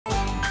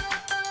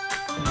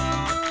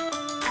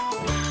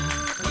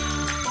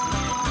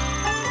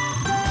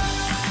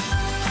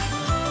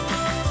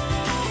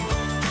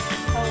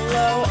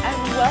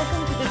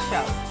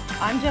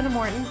I'm Jenna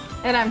Morton.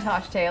 And I'm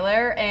Tosh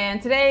Taylor,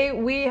 and today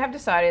we have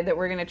decided that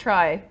we're going to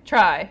try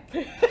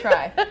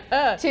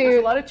There's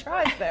a lot of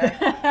tries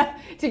there.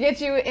 to get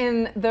you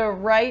in the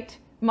right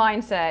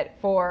mindset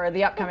for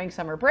the upcoming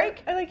summer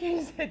break. I like how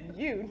you said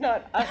you,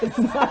 not us,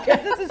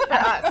 because this is for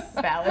us.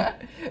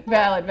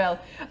 Valid.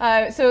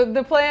 So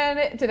the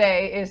plan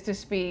today is to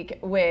speak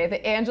with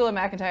Angela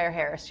McIntyre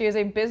Harris. She is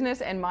a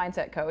business and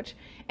mindset coach,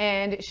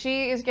 and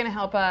she is going to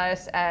help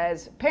us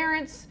as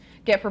parents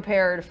get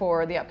prepared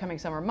for the upcoming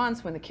summer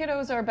months when the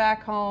kiddos are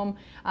back home,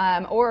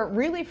 or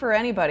really for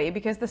anybody,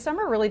 because the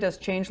summer really does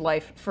change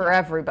life for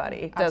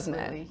everybody, doesn't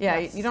it? Yeah,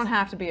 yes. You don't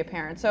have to be a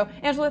parent. So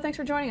Angela, thanks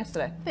for joining us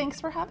today.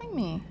 Thanks for having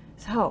me.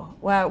 So,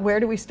 where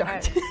do we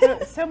start?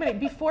 So many.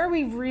 Before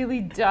we really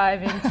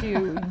dive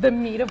into the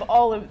meat of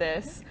all of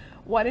this,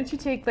 why don't you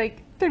take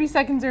like 30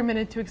 seconds or a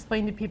minute to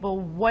explain to people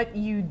what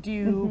you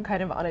do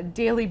kind of on a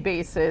daily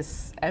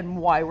basis and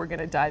why we're going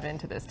to dive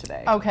into this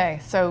today. Okay,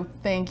 so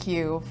thank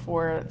you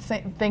for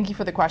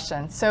the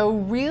question. So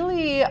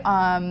really,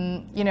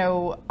 I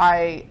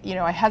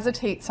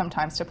hesitate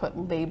sometimes to put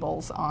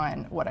labels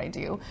on what I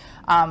do.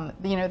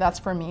 That's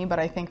for me, but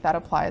I think that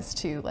applies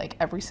to like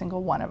every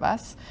single one of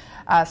us,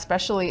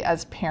 especially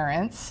as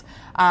parents.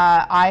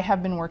 I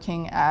have been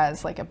working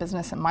as like a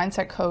business and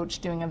mindset coach,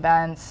 doing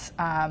events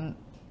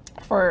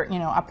for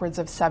upwards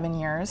of 7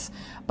 years.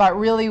 But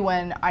really,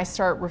 when I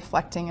start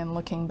reflecting and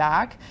looking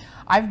back,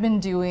 I've been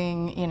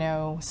doing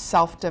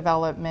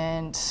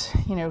self-development,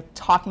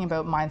 talking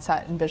about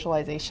mindset and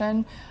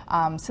visualization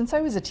since I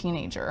was a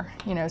teenager,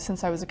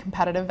 since I was a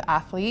competitive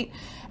athlete.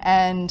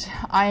 And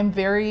I am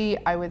very,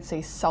 I would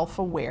say,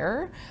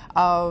 self-aware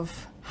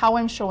of how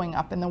I'm showing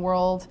up in the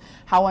world,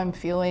 how I'm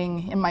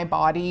feeling in my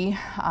body,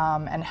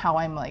 and how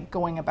I'm like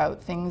going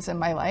about things in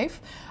my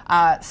life.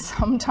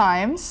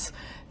 Sometimes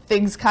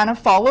things kind of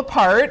fall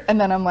apart,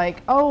 and then I'm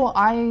like, oh,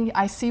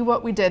 I see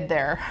what we did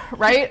there,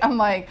 right? I'm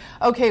like,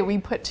 okay, we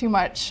put too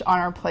much on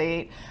our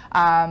plate.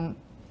 I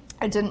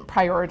didn't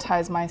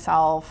prioritize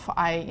myself.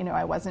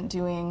 I wasn't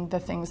doing the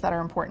things that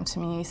are important to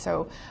me.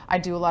 So I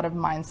do a lot of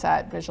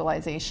mindset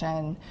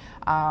visualization,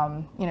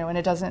 and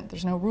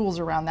there's no rules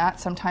around that.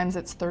 Sometimes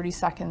it's 30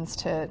 seconds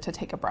to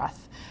take a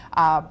breath.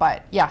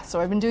 But yeah, so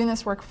I've been doing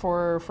this work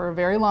for a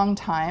very long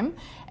time.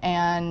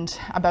 And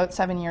about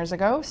 7 years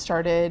ago,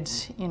 started,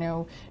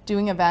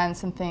 doing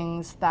events and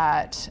things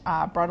that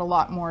brought a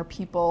lot more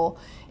people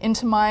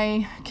into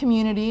my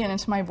community and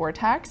into my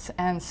vortex.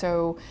 And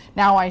so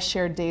now I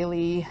share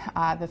daily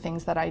the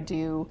things that I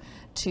do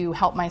to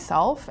help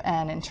myself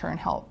and in turn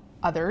help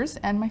others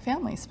and my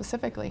family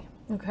specifically.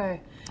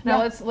 Okay.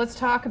 Now let's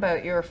talk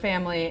about your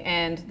family,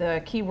 and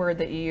the key word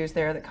that you used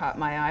there that caught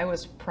my eye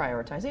was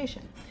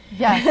prioritization.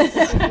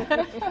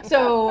 Yes.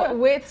 So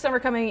with summer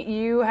coming,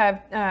 you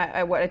have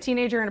a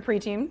teenager and a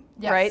preteen,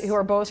 Yes. right? Who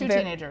are both two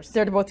teenagers.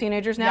 They're both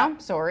teenagers now. Yeah.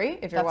 Sorry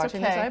if you're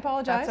watching this, I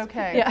apologize. That's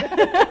okay. Yeah.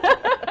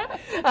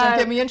 Don't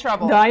get me in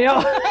trouble. No, I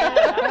know.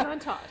 That's on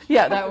Tosh.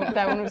 Yeah,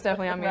 that one was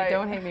definitely on me. Right.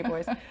 Don't hate me,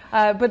 boys.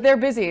 But they're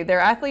busy. They're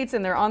athletes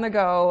and they're on the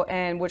go,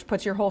 and which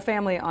puts your whole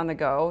family on the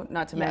go.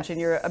 Not to mention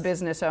you're a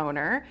business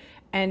owner.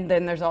 And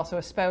then there's also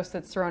a spouse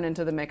that's thrown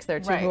into the mix there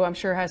too, Right. who I'm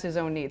sure has his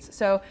own needs.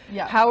 So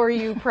Yeah. how are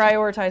you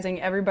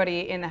prioritizing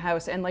everybody in the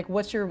house, and like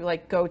what's your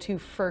like go-to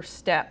first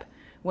step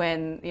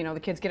when the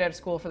kids get out of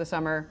school for the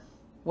summer?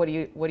 What do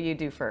you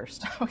do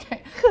first?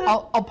 Okay,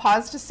 I'll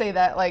pause to say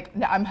that like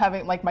I'm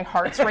having like my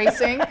heart's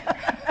racing.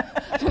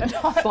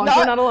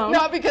 Not alone.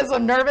 Not because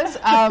I'm nervous,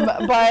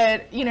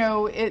 but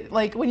it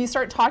like when you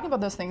start talking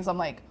about those things, I'm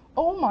like,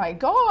 oh my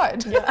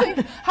God,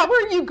 like, how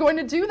are you going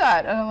to do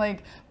that? And I'm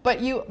like, but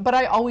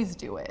I always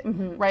do it,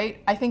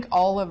 right? I think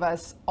all of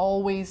us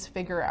always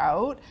figure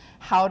out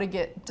how to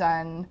get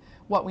done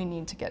what we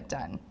need to get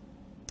done.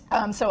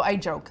 So I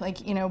joke,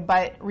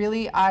 but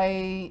really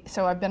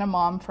I've been a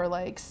mom for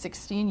like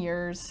 16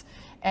 years.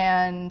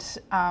 And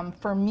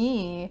for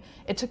me,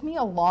 it took me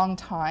a long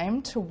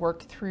time to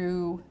work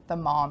through the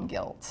mom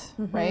guilt,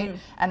 right?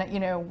 And,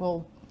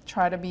 we'll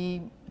try to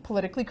be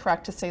politically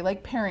correct to say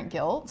like parent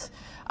guilt.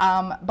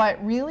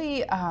 But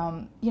really,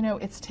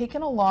 it's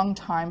taken a long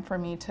time for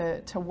me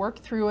to work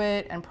through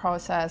it and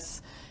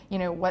process,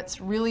 what's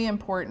really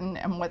important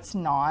and what's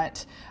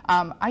not.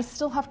 I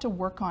still have to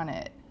work on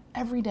it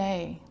every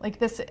day. Like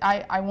this,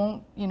 I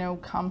won't,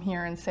 come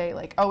here and say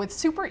like, oh, it's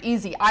super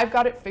easy. I've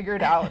got it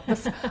figured out.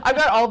 I've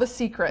got all the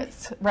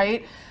secrets,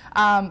 right?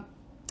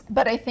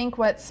 But I think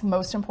what's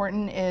most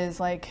important is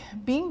like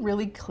being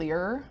really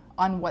clear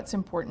on what's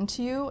important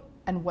to you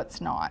and what's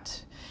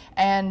not.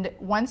 And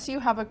once you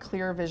have a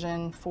clear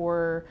vision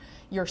for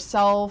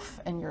yourself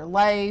and your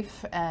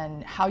life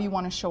and how you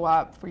want to show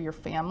up for your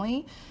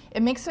family,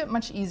 it makes it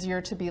much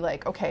easier to be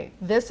like, okay,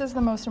 this is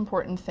the most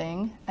important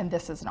thing and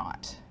this is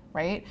not,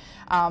 right?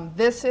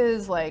 This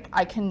is like,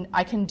 I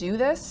can do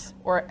this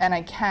and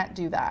I can't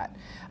do that.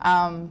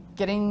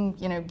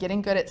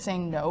 Getting good at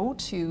saying no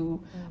to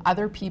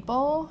other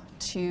people,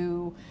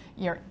 to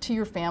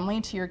your family,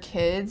 to your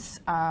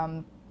kids,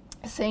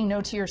 saying no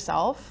to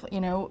yourself,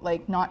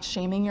 like not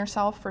shaming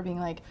yourself for being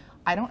like,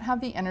 I don't have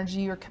the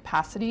energy or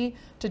capacity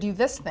to do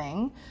this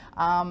thing.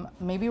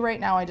 Maybe right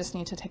now I just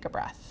need to take a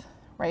breath,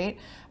 right?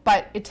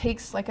 But it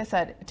takes, like I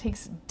said, it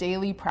takes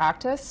daily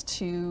practice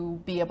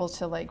to be able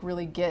to like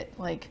really get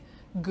like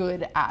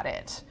good at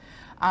it.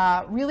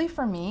 Really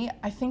for me,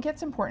 I think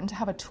it's important to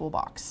have a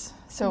toolbox.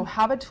 So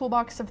have a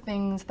toolbox of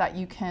things that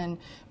you can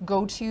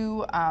go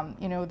to.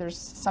 You know, there's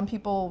some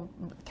people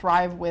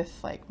thrive with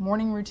like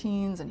morning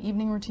routines and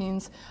evening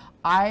routines.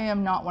 I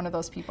am not one of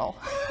those people.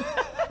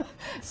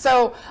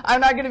 So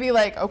I'm not going to be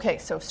like, okay,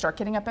 so start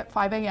getting up at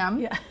 5 a.m.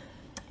 Yeah.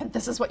 And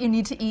this is what you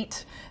need to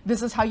eat.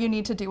 This is how you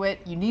need to do it.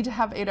 You need to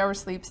have 8-hour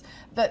sleeps.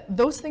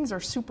 Those things are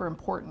super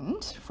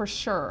important for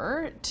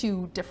sure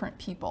to different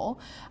people,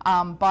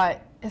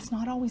 but it's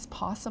not always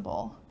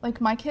possible. Like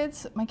my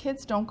kids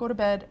don't go to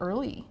bed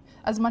early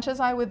as much as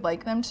I would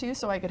like them to,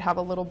 so I could have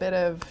a little bit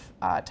of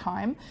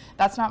time.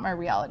 That's not my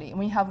reality. And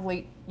we have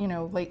late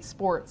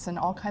sports and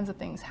all kinds of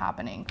things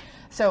happening.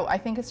 So I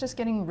think it's just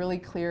getting really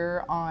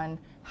clear on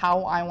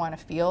how I want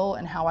to feel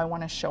and how I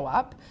want to show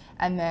up,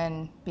 and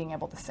then being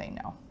able to say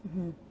no.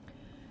 Mm-hmm.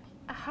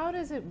 How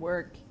does it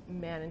work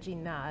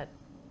managing that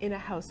in a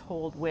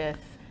household with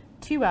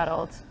 2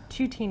 adults,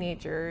 2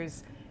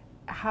 teenagers?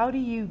 How do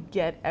you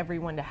get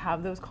everyone to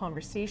have those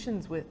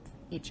conversations with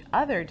each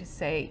other to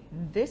say,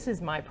 this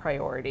is my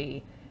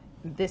priority,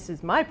 this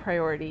is my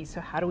priority, so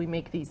how do we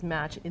make these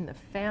match in the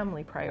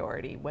family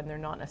priority when they're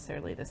not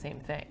necessarily the same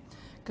thing?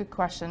 Good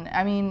question.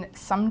 I mean,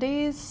 some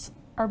days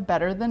are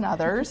better than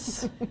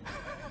others.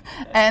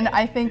 And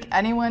I think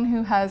anyone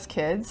who has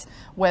kids,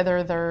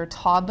 whether they're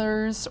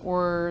toddlers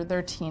or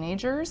they're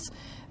teenagers,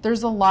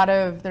 there's a lot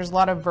of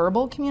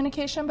verbal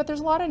communication, but there's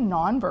a lot of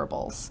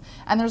nonverbals,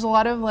 and there's a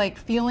lot of like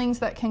feelings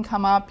that can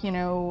come up. You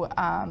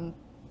know,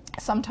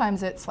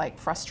 sometimes it's like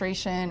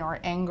frustration or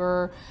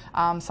anger.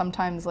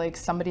 Sometimes like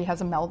somebody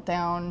has a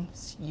meltdown.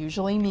 It's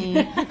usually me,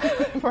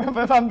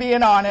 if I'm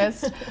being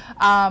honest.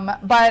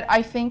 But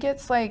I think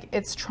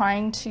it's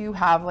trying to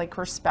have like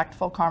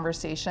respectful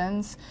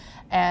conversations,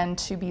 and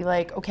to be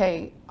like,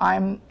 okay,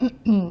 I'm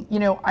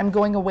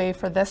going away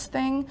for this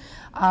thing,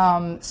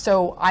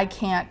 so I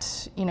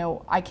can't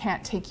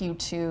take you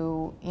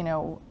to,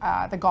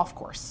 the golf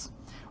course,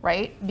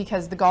 right?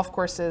 Because the golf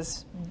course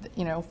is,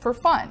 for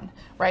fun,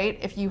 right?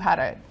 If you had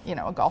a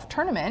golf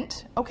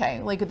tournament, okay,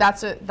 like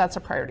that's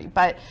a priority.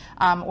 But,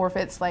 or if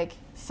it's like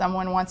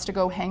someone wants to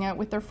go hang out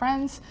with their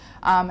friends,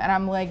 and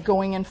I'm like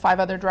going in 5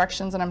 other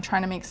directions, and I'm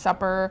trying to make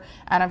supper,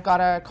 and I've got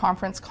a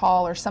conference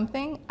call or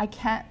something, I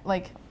can't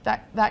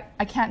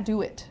I can't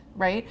do it,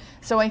 right?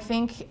 So I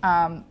think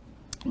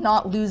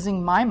not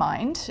losing my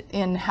mind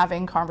in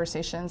having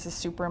conversations is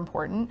super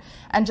important,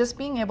 and just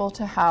being able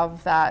to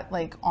have that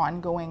like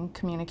ongoing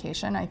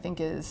communication, I think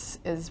is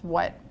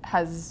what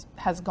has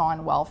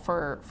gone well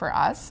for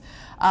us.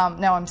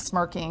 Now I'm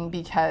smirking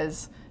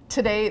because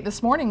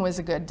this morning was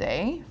a good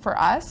day for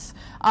us,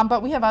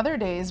 but we have other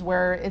days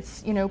where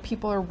it's,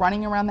 people are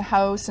running around the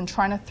house and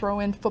trying to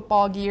throw in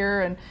football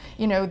gear, and,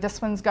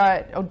 this one's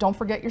got, oh, don't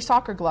forget your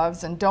soccer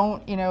gloves, and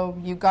don't,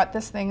 you got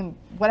this thing,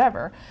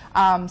 whatever.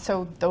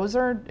 So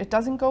it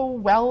doesn't go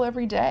well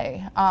every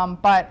day.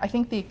 But I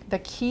think the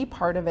key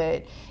part of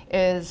it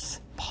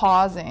is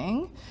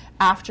pausing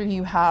after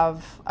you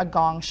have a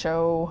gong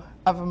show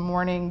of a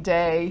morning,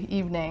 day,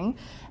 evening,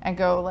 and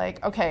go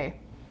like, okay,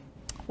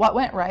 what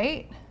went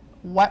right?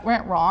 What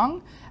went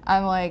wrong,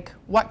 and like,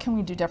 what can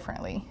we do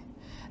differently?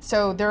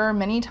 So there are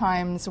many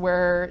times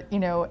where,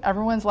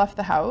 everyone's left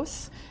the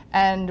house,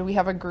 and we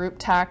have a group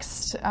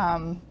text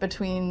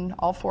between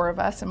all 4 of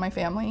us in my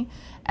family,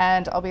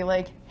 and I'll be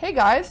like, hey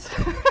guys,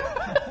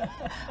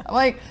 I'm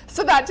like,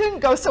 so that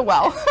didn't go so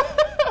well.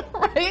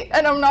 Right?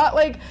 And I'm not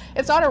like,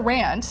 it's not a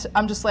rant.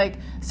 I'm just like,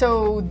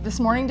 so this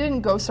morning didn't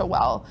go so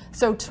well.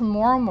 So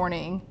tomorrow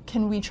morning,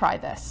 can we try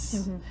this?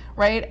 Mm-hmm.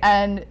 Right?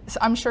 And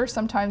I'm sure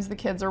sometimes the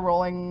kids are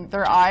rolling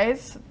their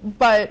eyes,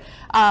 but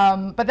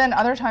then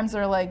other times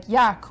they're like,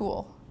 yeah,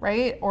 cool.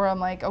 Right? Or I'm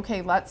like,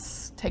 okay,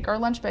 let's take our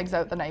lunch bags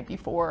out the night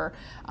before.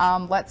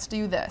 Let's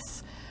do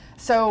this.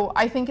 So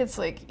I think it's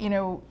like,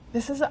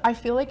 I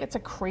feel like it's a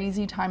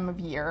crazy time of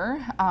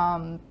year.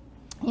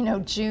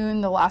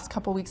 June, the last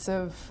couple weeks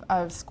of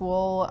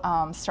school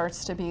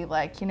starts to be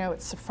like,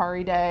 it's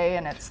Safari Day,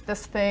 and it's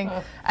this thing,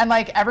 and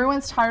like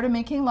everyone's tired of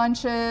making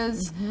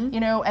lunches,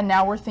 and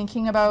now we're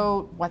thinking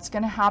about what's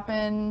going to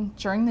happen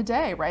during the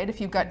day, right? If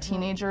you've got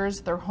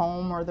teenagers, they're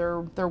home or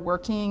they're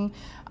working.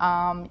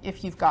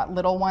 If you've got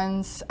little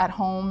ones at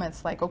home,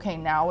 it's like, okay,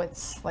 now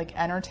it's like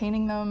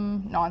entertaining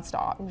them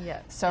nonstop. Yeah.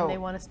 So and they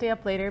want to stay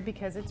up later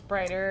because it's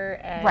brighter,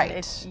 and right.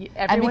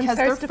 Everyone because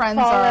starts their to friends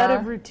fall are out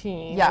of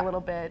routine a little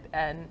bit.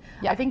 And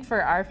yeah. I think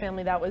for our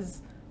family, that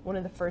was one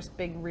of the first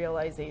big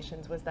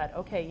realizations, was that,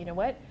 okay, you know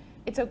what?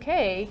 It's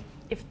okay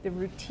if the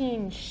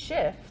routine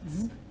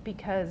shifts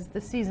because the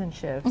season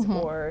shifts,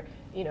 or,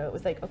 it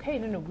was like, okay,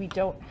 no, we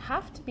don't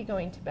have to be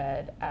going to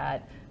bed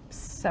at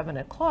 7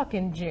 o'clock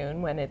in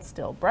June when it's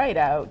still bright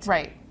out.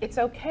 Right. It's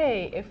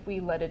okay if we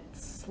let it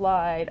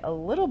slide a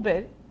little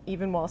bit,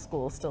 even while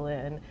school's still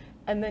in,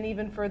 and then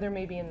even further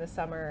maybe in the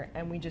summer,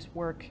 and we just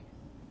work,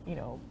 you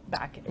know,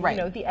 back, Right.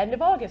 you know, the end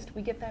of August,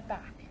 we get that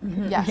back.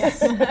 Yes.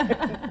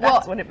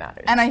 That's when it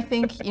matters. And I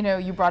think, you know,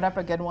 you brought up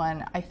a good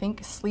one. I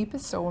think sleep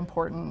is so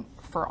important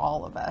for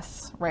all of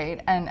us, right?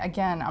 And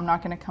again, I'm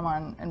not going to come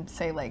on and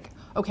say like,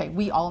 okay,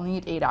 we all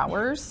need 8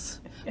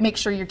 hours. Make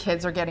sure your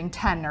kids are getting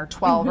 10 or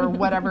 12 or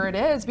whatever it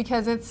is,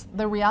 because it's,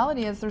 the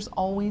reality is there's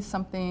always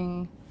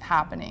something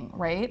happening,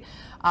 right?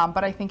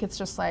 But I think it's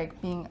just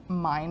like being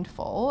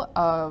mindful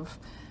of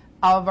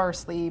our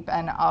sleep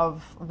and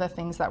of the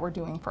things that we're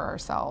doing for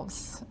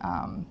ourselves,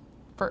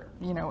 for,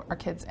 you know, our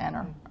kids and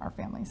our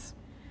families.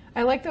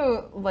 I like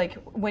like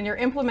when you're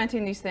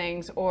implementing these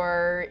things,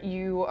 or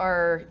you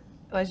are,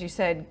 as you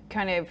said,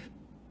 kind of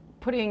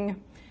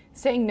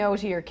saying no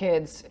to your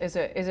kids is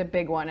a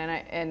big one,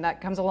 and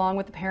that comes along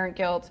with the parent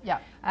guilt. Yeah.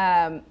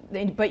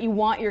 But you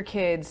want your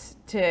kids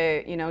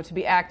to, you know, to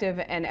be active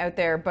and out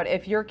there. But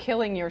if you're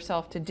killing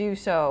yourself to do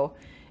so,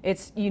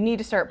 you need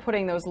to start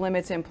putting those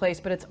limits in place.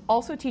 But it's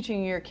also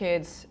teaching your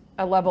kids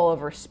a level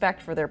of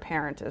respect for their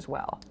parent as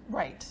well.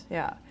 Right.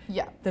 Yeah.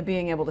 Yeah. The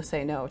being able to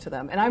say no to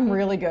them. And I'm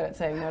really good at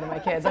saying no to my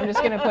kids. I'm just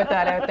going to put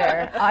that out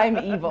there. I'm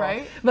evil.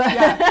 Right? But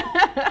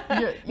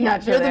Yeah.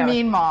 You're the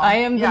mean mom. I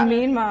am Yeah. the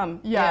mean mom.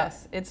 Yeah.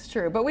 Yes, it's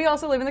true. But we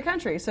also live in the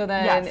country. So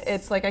then Yes.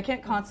 it's like I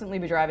can't constantly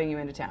be driving you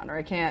into town, or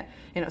I can't,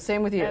 you know,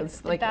 same with you.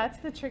 It's like That's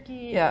the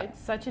tricky, Yeah. it's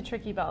such a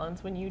tricky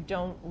balance when you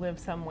don't live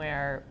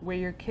somewhere where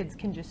your kids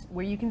can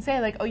where you can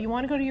say like, oh, you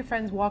want to go to your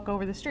friend's walk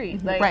over the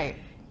street. Like, Right.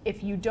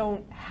 if you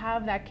don't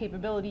have that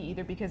capability,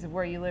 either because of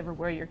where you live or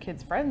where your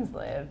kids' friends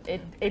live,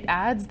 it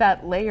adds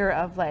that layer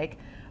of like,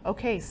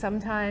 okay,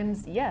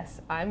 sometimes,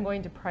 yes, I'm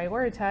going to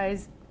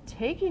prioritize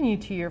taking you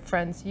to your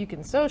friends so you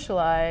can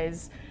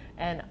socialize,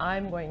 and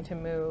I'm going to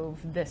move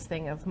this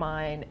thing of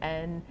mine.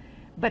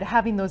 But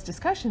having those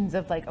discussions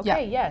of like,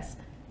 okay, yes,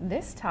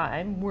 this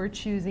time we're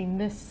choosing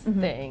this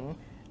thing.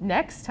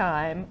 Next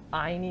time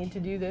I need to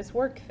do this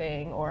work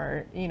thing,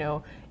 or, you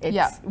know,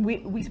 it's,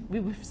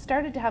 we've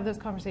started to have those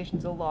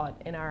conversations a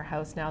lot in our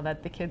house now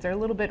that the kids are a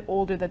little bit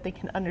older, that they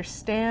can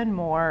understand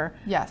more.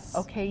 Yes.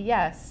 Okay,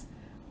 yes,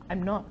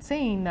 I'm not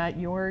saying that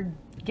your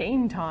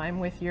game time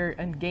with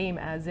and game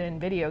as in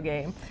video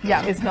game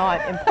is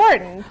not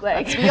important.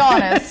 Like, Let's be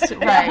honest,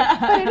 right?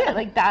 But it is,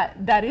 like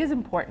that is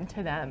important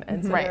to them.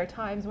 And so there are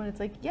times when it's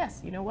like,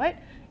 yes, you know what?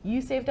 You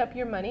saved up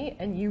your money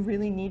and you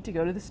really need to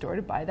go to the store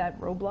to buy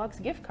that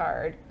Roblox gift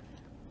card.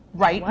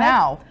 Right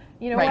now.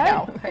 You know Right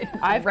what? now.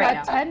 I've Right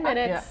got now. 10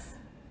 minutes.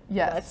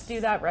 Yes. Let's do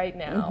that right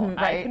now.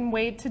 I Right. can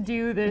wait to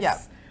do this, Yeah.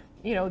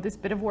 you know, this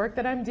bit of work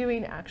that I'm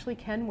doing actually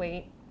can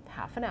wait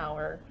half an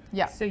hour.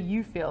 Yeah. So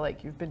you feel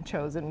like you've been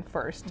chosen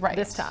first Right.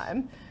 this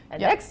time. And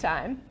Yeah. next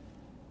time,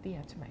 the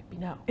answer might be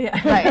no. yeah.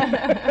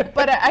 Right.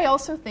 But I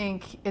also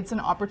think it's an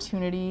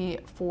opportunity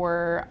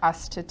for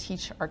us to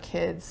teach our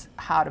kids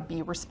how to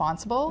be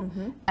responsible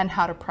and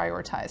how to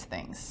prioritize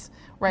things,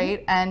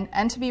 right?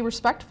 And to be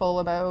respectful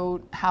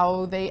about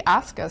how they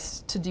ask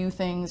us to do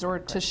things or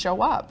to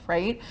show up,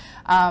 right?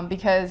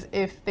 Because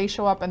if they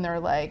show up and they're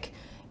like,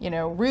 you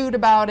know, rude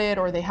about it,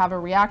 or they have a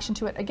reaction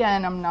to it.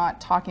 Again, I'm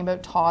not talking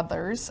about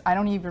toddlers. I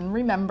don't even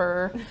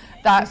remember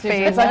that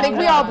phase. I think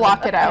we all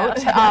block it out.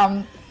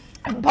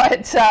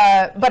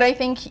 But I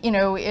think, you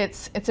know,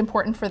 it's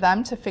important for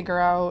them to figure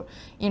out,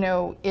 you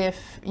know,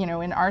 if, you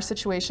know, in our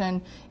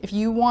situation, if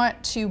you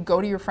want to go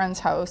to your friend's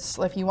house,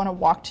 if you want to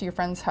walk to your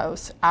friend's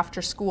house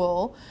after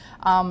school,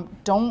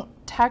 don't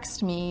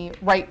text me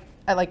like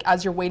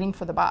as you're waiting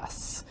for the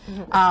bus,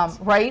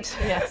 right?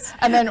 Yes.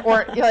 And then,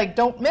 or like,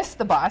 don't miss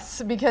the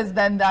bus, because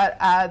then that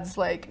adds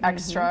like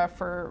extra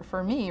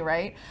for me,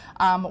 right?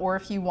 Or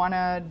if you want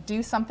to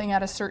do something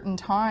at a certain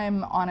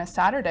time on a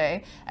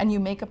Saturday and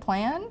you make a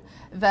plan,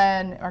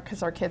 then, or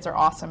because our kids are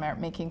awesome at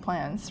making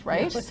plans,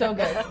 right? So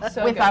good.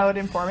 So Without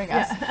informing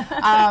us,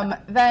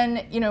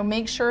 then, you know,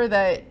 make sure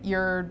that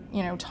you're,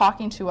 you know,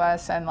 talking to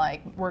us and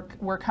like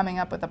we're coming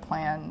up with a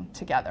plan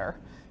together.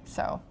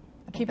 So.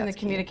 Keeping the that's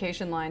key.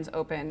 communication lines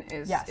open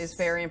is Yes.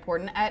 very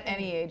important at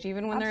any age,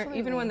 even when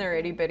they're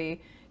itty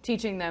bitty.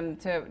 Teaching them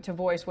to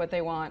voice what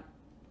they want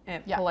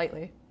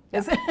politely.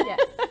 Yes.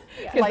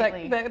 Because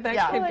Politely. that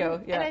Yeah. could Well, go.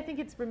 and Yeah. I think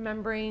it's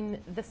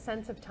remembering the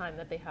sense of time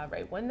that they have,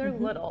 right? When they're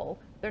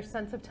little, their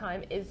sense of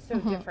time is so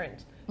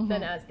different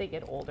than as they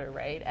get older,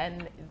 right?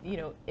 And, you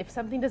know, if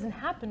something doesn't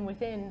happen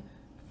within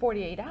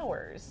 48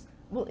 hours,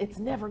 well, it's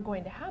never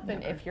going to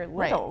happen if you're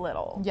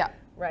little. Yeah.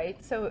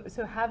 Right? So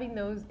having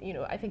those, you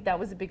know, I think that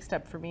was a big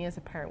step for me as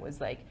a parent, was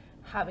like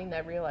having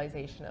that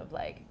realization of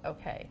like,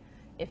 okay,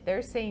 if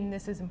they're saying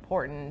this is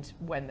important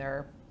when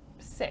they're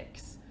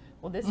 6,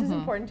 well, this is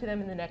important to them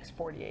in the next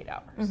 48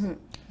 hours.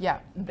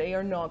 Yeah. They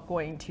are not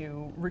going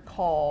to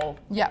recall,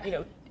 you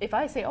know, if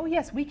I say, oh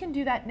yes, we can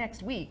do that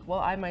next week, well,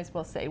 I might as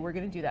well say we're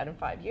going to do that in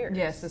 5 years.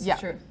 Yes, this Yeah. is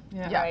true.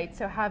 Yeah. Right?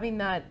 So having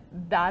that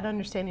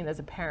understanding as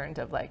a parent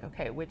of like,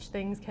 okay, which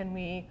things can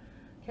we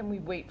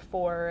wait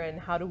for, and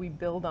how do we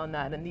build on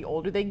that? And the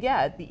older they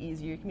get, the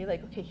easier you can be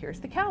like, okay,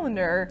 here's the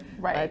calendar,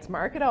 Right. let's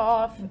mark it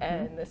off,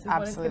 and this is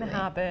when it's Absolutely. going to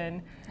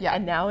happen. Yeah.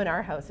 And now in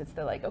our house, it's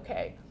like,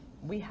 okay,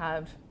 we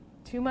have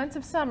 2 months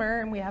of summer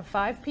and we have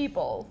 5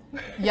 people.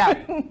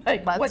 Yeah.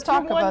 Like, Let's what's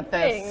talk your one about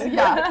this. thing?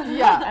 Yeah.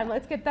 Yeah. And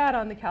let's get that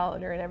on the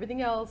calendar, and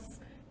everything else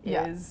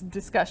is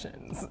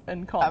discussions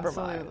and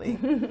compromise.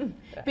 Absolutely.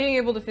 Being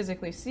able to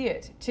physically see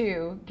it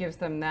too gives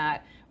them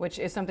that, which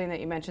is something that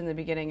you mentioned in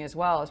the beginning as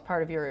well as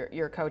part of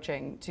your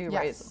coaching too,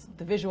 right? Yes. It's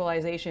the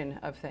visualization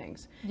of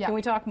things. Yeah. Can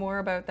we talk more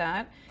about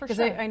that? For Because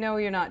sure. I know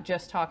you're not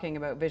just talking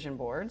about vision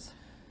boards.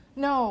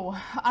 No,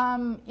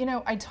 you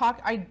know,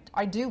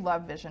 I do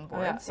love vision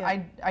boards.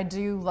 yeah. I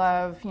do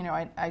love, you know,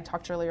 I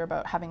talked earlier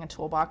about having a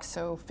toolbox.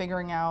 So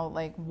figuring out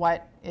like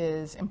what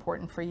is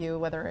important for you,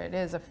 whether it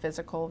is a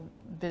physical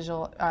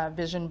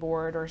vision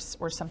board or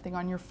something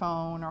on your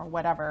phone or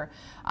whatever.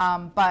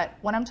 But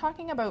when I'm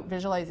talking about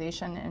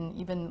visualization and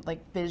even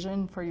like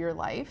vision for your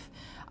life,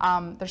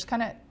 there's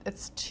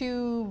it's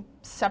 2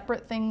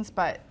 separate things,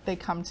 but they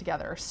come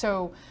together.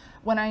 So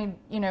when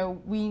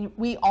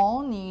we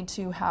all need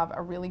to have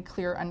a really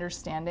clear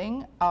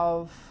understanding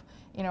of,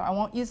 you know, I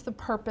won't use the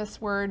purpose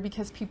word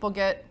because people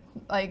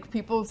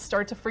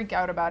start to freak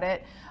out about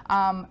it.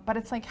 But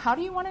it's like, how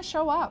do you want to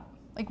show up?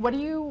 Like, what do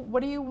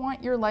you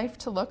want your life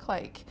to look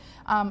like?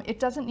 It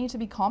doesn't need to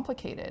be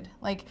complicated.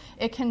 Like,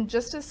 it can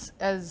just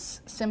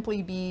as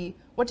simply be,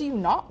 what do you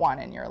not want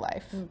in your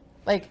life?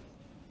 Like,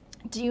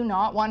 do you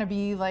not want to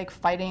be like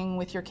fighting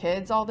with your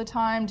kids all the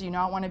time? Do you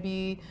not want to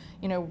be,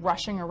 you know,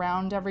 rushing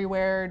around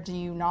everywhere? Do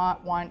you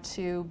not want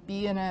to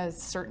be in a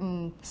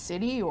certain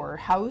city or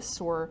house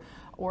or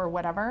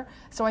whatever?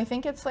 So I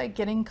think it's like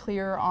getting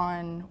clear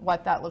on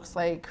what that looks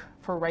like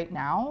for right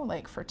now,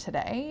 like for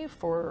today,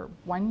 for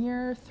 1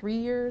 year, 3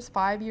 years,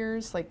 5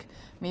 years, like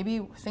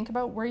maybe think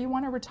about where you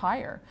want to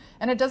retire.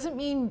 And it doesn't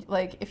mean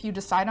like if you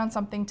decide on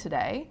something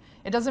today,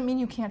 it doesn't mean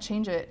you can't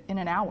change it in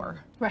an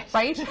hour,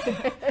 right?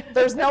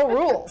 There's no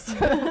rules.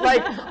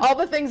 Like all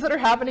the things that are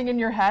happening in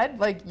your head,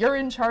 like you're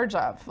in charge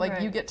of,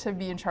 like you get to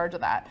be in charge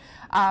of that.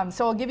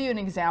 So I'll give you an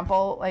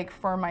example, like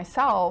for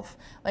myself,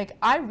 like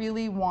I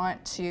really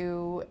want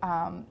to,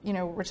 you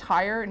know,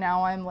 retire.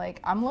 Now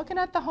I'm looking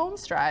at the home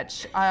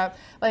stretch,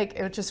 like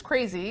it's just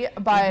crazy,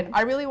 but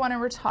I really want to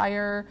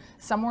retire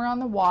somewhere on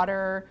the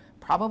water,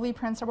 probably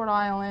Prince Edward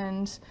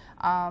Island.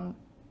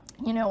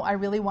 You know, I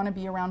really want to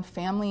be around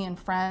family and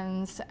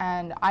friends,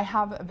 and I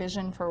have a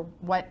vision for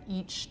what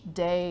each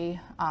day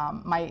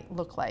might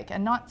look like,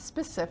 and not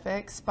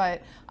specifics,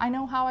 but I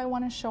know how I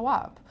want to show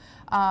up.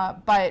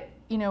 But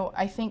you know,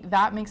 I think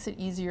that makes it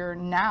easier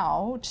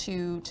now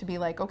to be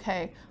like,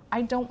 okay,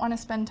 I don't want to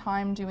spend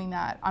time doing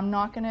that. I'm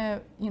not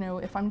gonna, you know,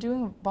 if I'm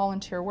doing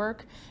volunteer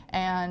work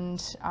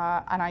and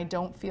I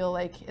don't feel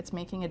like it's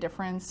making a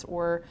difference,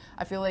 or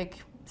I feel like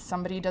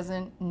somebody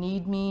doesn't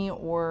need me,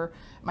 or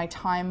my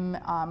time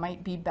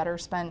might be better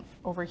spent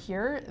over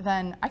here,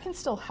 then I can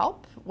still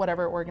help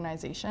whatever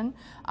organization,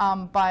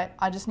 but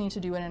I just need to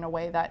do it in a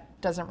way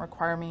that doesn't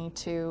require me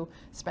to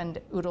spend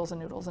oodles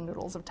and oodles and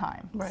oodles of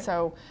time. Right.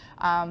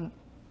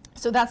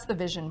 So that's the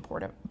vision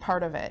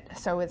part of it.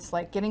 So it's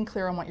like getting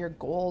clear on what your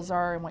goals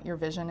are and what your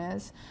vision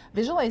is.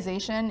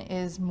 Visualization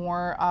is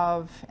more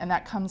of, and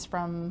that comes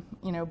from,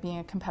 you know, being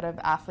a competitive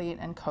athlete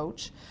and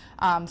coach.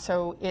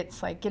 So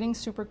it's like getting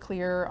super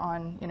clear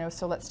on, you know,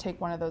 so let's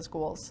take one of those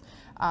goals.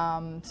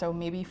 So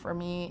maybe for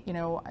me, you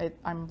know,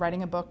 I'm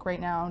writing a book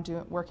right now,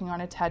 working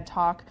on a TED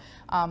Talk.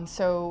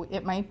 So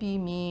it might be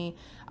me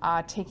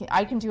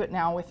I can do it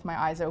now with my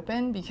eyes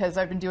open because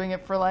I've been doing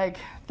it for like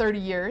 30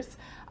 years.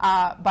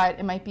 But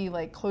it might be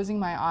like closing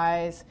my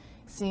eyes,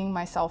 seeing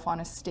myself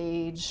on a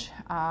stage,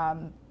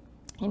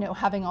 you know,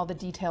 having all the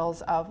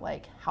details of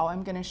like how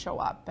I'm going to show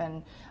up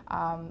and,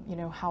 you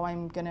know, how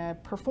I'm going to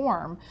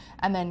perform,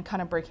 and then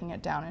kind of breaking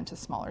it down into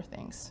smaller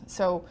things.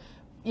 So,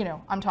 you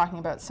know, I'm talking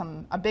about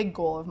a big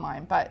goal of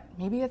mine, but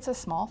maybe it's a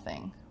small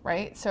thing,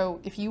 right? So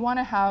if you want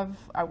to have,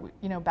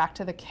 you know, back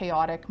to the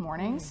chaotic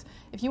mornings,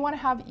 if you want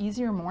to have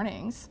easier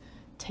mornings,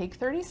 take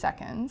 30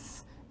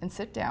 seconds and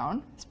sit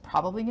down. It's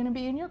probably going to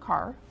be in your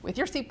car with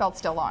your seatbelt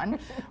still on,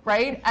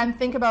 right? And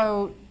think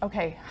about,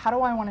 okay, how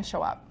do I want to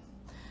show up?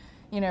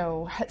 You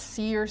know,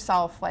 see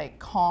yourself like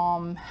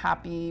calm,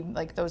 happy,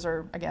 like those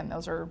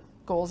are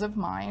goals of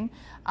mine.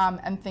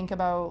 And think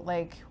about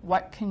like,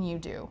 what can you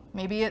do?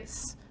 Maybe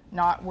it's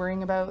not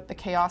worrying about the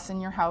chaos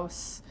in your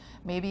house.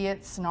 Maybe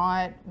it's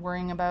not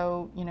worrying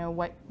about, you know,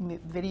 what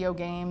video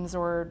games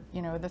or,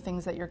 you know, the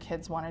things that your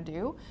kids want to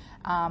do,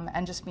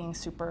 and just being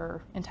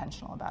super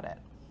intentional about it.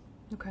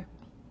 Okay.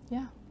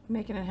 Yeah.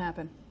 Making it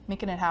happen.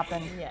 Making it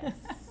happen. Yes.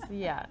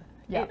 Yeah.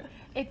 Yeah.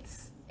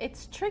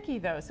 It's tricky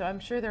though. So I'm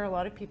sure there are a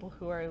lot of people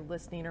who are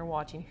listening or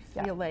watching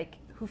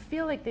who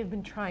feel like they've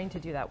been trying to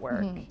do that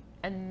work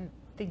and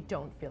they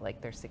don't feel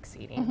like they're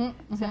succeeding.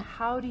 So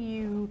how do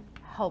you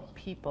help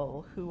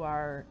people who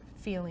are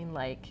feeling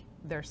like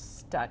they're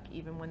stuck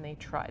even when they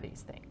try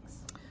these things?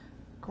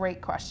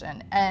 Great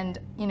question. And,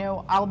 you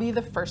know, I'll be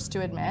the first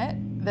to admit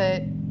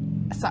that,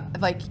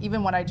 like,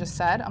 even what I just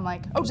said, I'm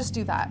like, oh, just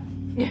do that.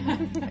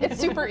 It's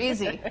super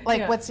easy.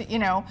 Like, what's, you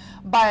know,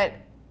 but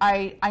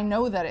I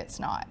know that it's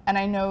not. And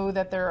I know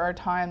that there are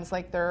times,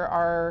 like, there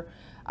are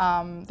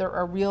There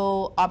are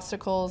real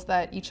obstacles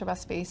that each of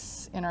us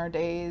face in our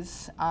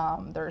days.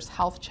 There's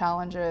health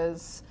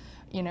challenges,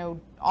 you know,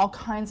 all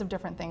kinds of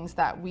different things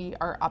that we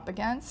are up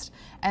against.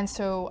 And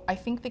so I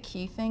think the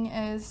key thing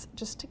is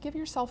just to give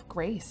yourself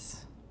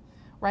grace,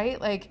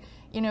 right? Like,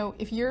 you know,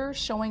 if you're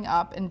showing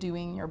up and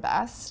doing your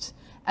best,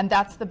 and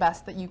that's the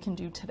best that you can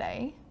do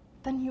today,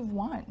 then you've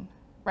won,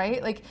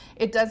 right? Like,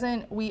 it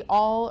doesn't, we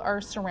all are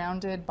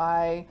surrounded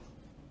by,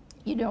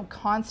 you know,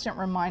 constant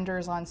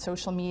reminders on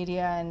social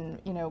media and,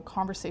 you know,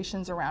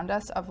 conversations around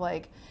us of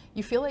like,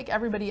 you feel like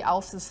everybody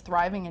else is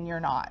thriving and you're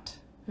not,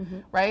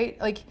 right?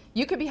 Like,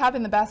 you could be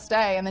having the best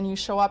day and then you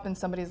show up and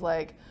somebody's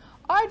like,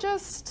 I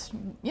just,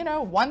 you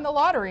know, won the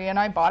lottery and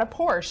I bought a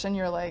Porsche, and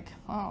you're like,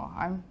 oh,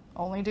 I'm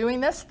only doing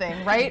this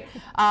thing, right?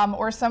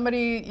 Or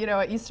somebody, you know,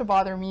 it used to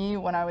bother me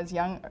when I was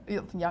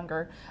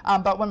younger,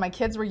 but when my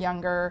kids were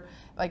younger,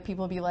 like,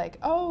 people would be like,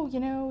 oh, you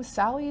know,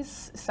 Sally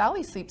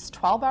sleeps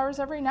 12 hours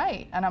every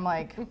night. And I'm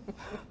like,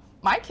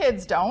 my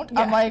kids don't.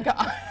 Yeah.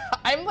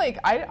 I'm like,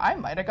 I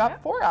might have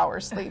got 4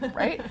 hours sleep,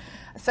 right?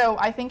 So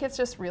I think it's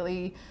just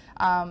really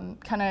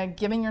kind of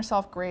giving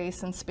yourself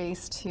grace and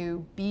space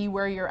to be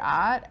where you're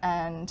at,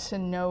 and to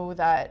know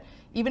that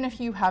even if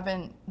you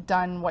haven't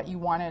done what you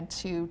wanted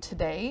to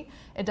today,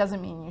 it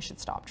doesn't mean you should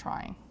stop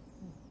trying.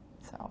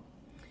 So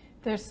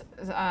there's,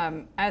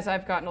 as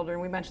I've gotten older,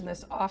 and we mentioned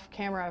this off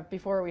camera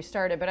before we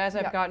started, but as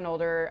I've gotten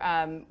older,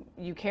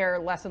 you care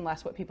less and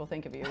less what people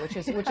think of you, which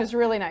is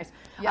really nice.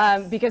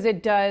 Yes. Because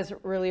it does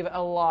relieve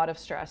a lot of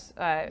stress.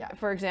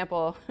 For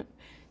example,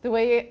 the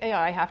way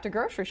I have to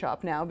grocery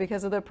shop now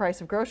because of the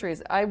price of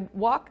groceries. I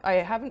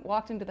haven't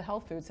walked into the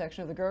health food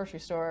section of the grocery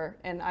store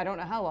and I don't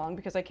know how long,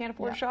 because I can't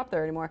afford to shop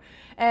there anymore.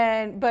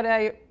 But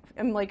I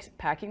am like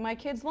packing my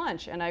kids'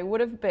 lunch, and I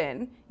would have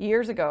been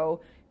years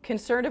ago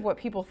concerned of what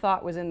people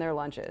thought was in their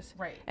lunches.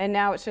 Right. And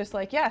now it's just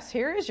like, yes,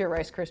 here is your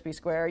Rice Krispie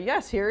square.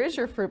 Yes, here is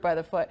your fruit by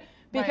the foot.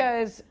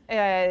 Because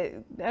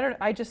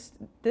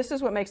this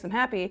is what makes them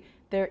happy.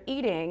 They're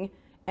eating.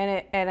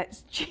 And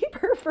it's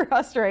cheaper for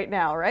us right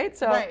now, right?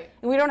 So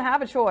we don't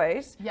have a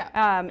choice. Yeah.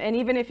 And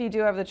even if you do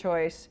have the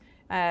choice,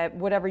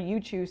 whatever you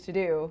choose to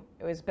do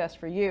is best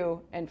for you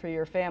and for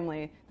your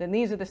family, then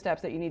these are the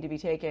steps that you need to be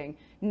taking,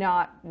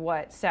 not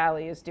what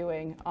Sally is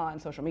doing on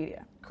social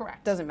media.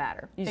 Correct. Doesn't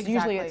matter.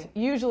 Exactly.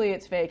 Usually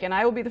it's fake. And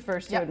I will be the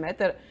first to admit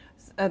that,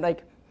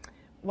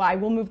 I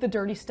will move the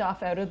dirty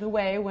stuff out of the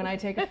way when I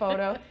take a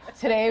photo.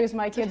 Today was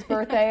my kid's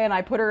birthday, and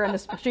I put her in a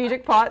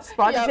strategic spot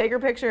to take her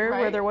picture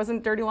where there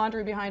wasn't dirty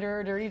laundry behind her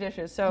or dirty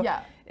dishes. So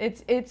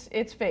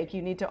it's fake.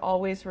 You need to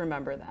always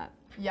remember that.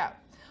 Yeah.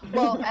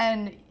 Well,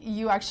 and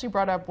you actually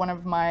brought up one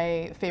of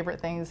my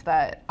favorite things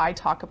that I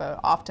talk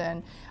about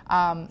often.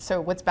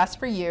 So what's best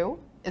for you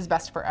is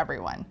best for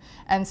everyone.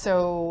 And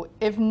so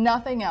if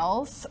nothing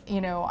else,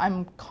 you know,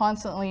 I'm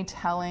constantly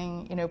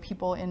telling, you know,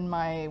 people in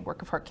my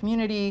Work of Heart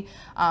community,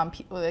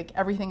 people, like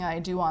everything I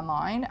do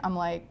online, I'm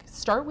like,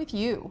 start with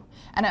you.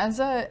 And as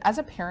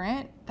a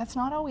parent, that's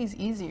not always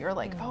easy. You're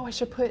like, oh, I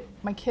should put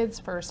my kids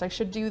first. I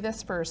should do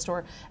this first.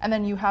 And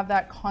then you have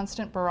that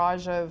constant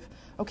barrage of,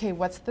 okay,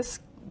 what's this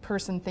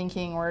person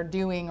thinking or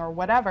doing or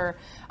whatever.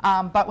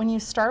 But when you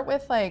start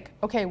with like,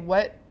 okay,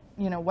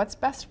 what's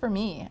best for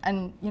me?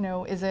 And, you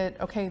know, is it,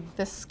 okay,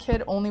 this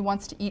kid only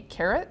wants to eat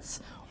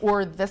carrots,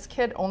 or this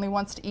kid only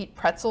wants to eat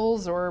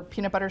pretzels or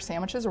peanut butter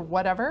sandwiches or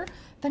whatever,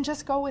 then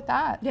just go with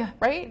that. Yeah.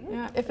 Right?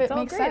 Yeah. If it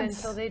makes sense.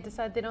 Until they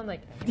decide they don't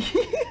like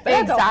it.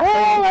 That's a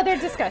whole other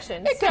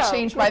discussion. It could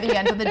change by the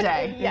end of the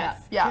day.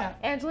 Yes. Yeah.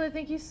 Angela,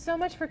 thank you so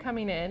much for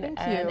coming in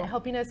and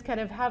helping us kind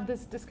of have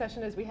this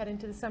discussion as we head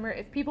into the summer.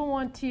 If people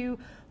want to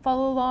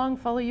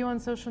follow you on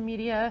social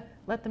media,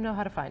 let them know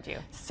how to find you.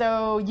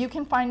 So you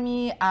can find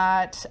me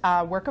at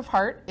Work of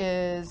Heart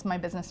is my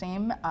business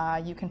name.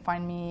 You can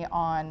find me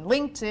on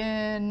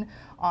LinkedIn,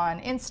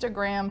 on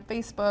Instagram,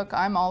 Facebook.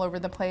 I'm all over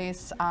the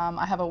place.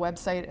 I have a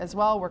website as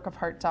well,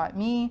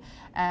 workofheart.me,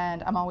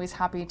 and I'm always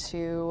happy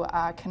to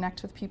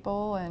connect with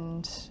people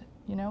and,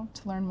 you know,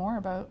 to learn more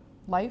about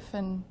life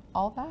and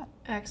all that.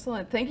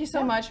 Excellent. Thank you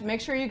so much.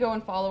 Make sure you go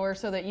and follow her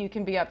so that you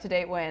can be up to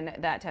date when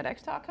that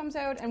TEDx talk comes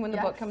out and when the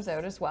book comes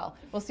out as well.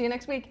 We'll see you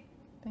next week.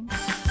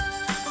 Thanks.